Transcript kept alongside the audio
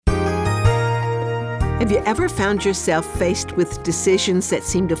Have you ever found yourself faced with decisions that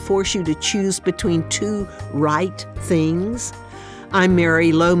seem to force you to choose between two right things? I'm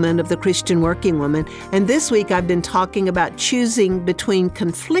Mary Lohman of the Christian Working Woman, and this week I've been talking about choosing between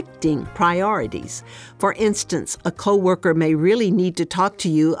conflicting priorities. For instance, a coworker may really need to talk to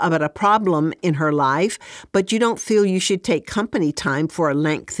you about a problem in her life, but you don't feel you should take company time for a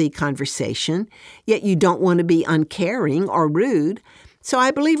lengthy conversation, yet you don't want to be uncaring or rude. So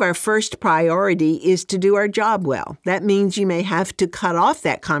I believe our first priority is to do our job well. That means you may have to cut off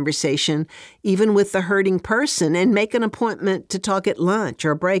that conversation, even with the hurting person, and make an appointment to talk at lunch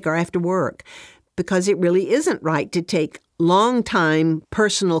or break or after work, because it really isn't right to take long-time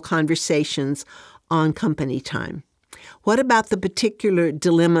personal conversations on company time. What about the particular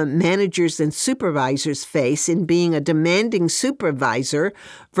dilemma managers and supervisors face in being a demanding supervisor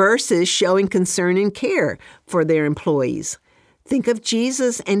versus showing concern and care for their employees? Think of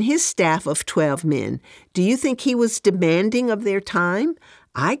Jesus and his staff of 12 men. Do you think he was demanding of their time?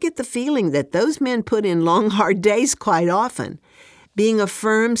 I get the feeling that those men put in long, hard days quite often. Being a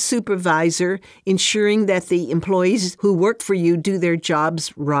firm supervisor, ensuring that the employees who work for you do their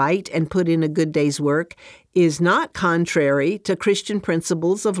jobs right and put in a good day's work, is not contrary to Christian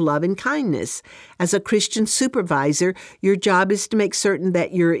principles of love and kindness. As a Christian supervisor, your job is to make certain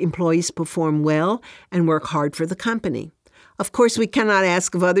that your employees perform well and work hard for the company. Of course, we cannot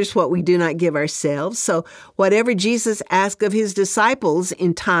ask of others what we do not give ourselves, so whatever Jesus asked of his disciples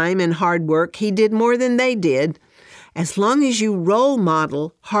in time and hard work, he did more than they did. As long as you role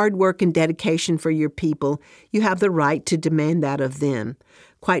model hard work and dedication for your people, you have the right to demand that of them.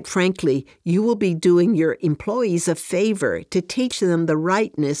 Quite frankly, you will be doing your employees a favor to teach them the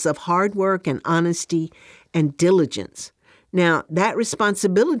rightness of hard work and honesty and diligence. Now, that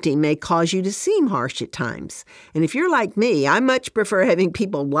responsibility may cause you to seem harsh at times. And if you're like me, I much prefer having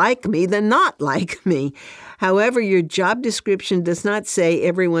people like me than not like me. However, your job description does not say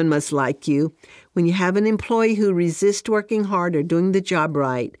everyone must like you. When you have an employee who resists working hard or doing the job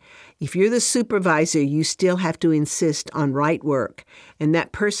right, if you're the supervisor, you still have to insist on right work. And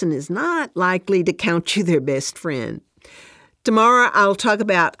that person is not likely to count you their best friend. Tomorrow, I'll talk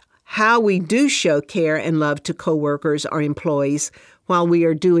about how we do show care and love to coworkers or employees while we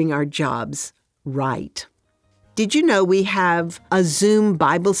are doing our jobs right. Did you know we have a Zoom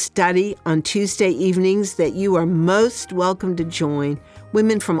Bible study on Tuesday evenings that you are most welcome to join?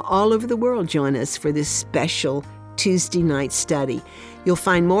 Women from all over the world join us for this special Tuesday night study. You'll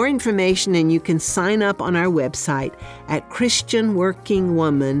find more information and you can sign up on our website at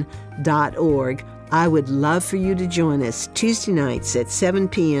christianworkingwoman.org. I would love for you to join us Tuesday nights at 7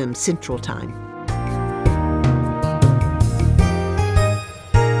 p.m. Central Time.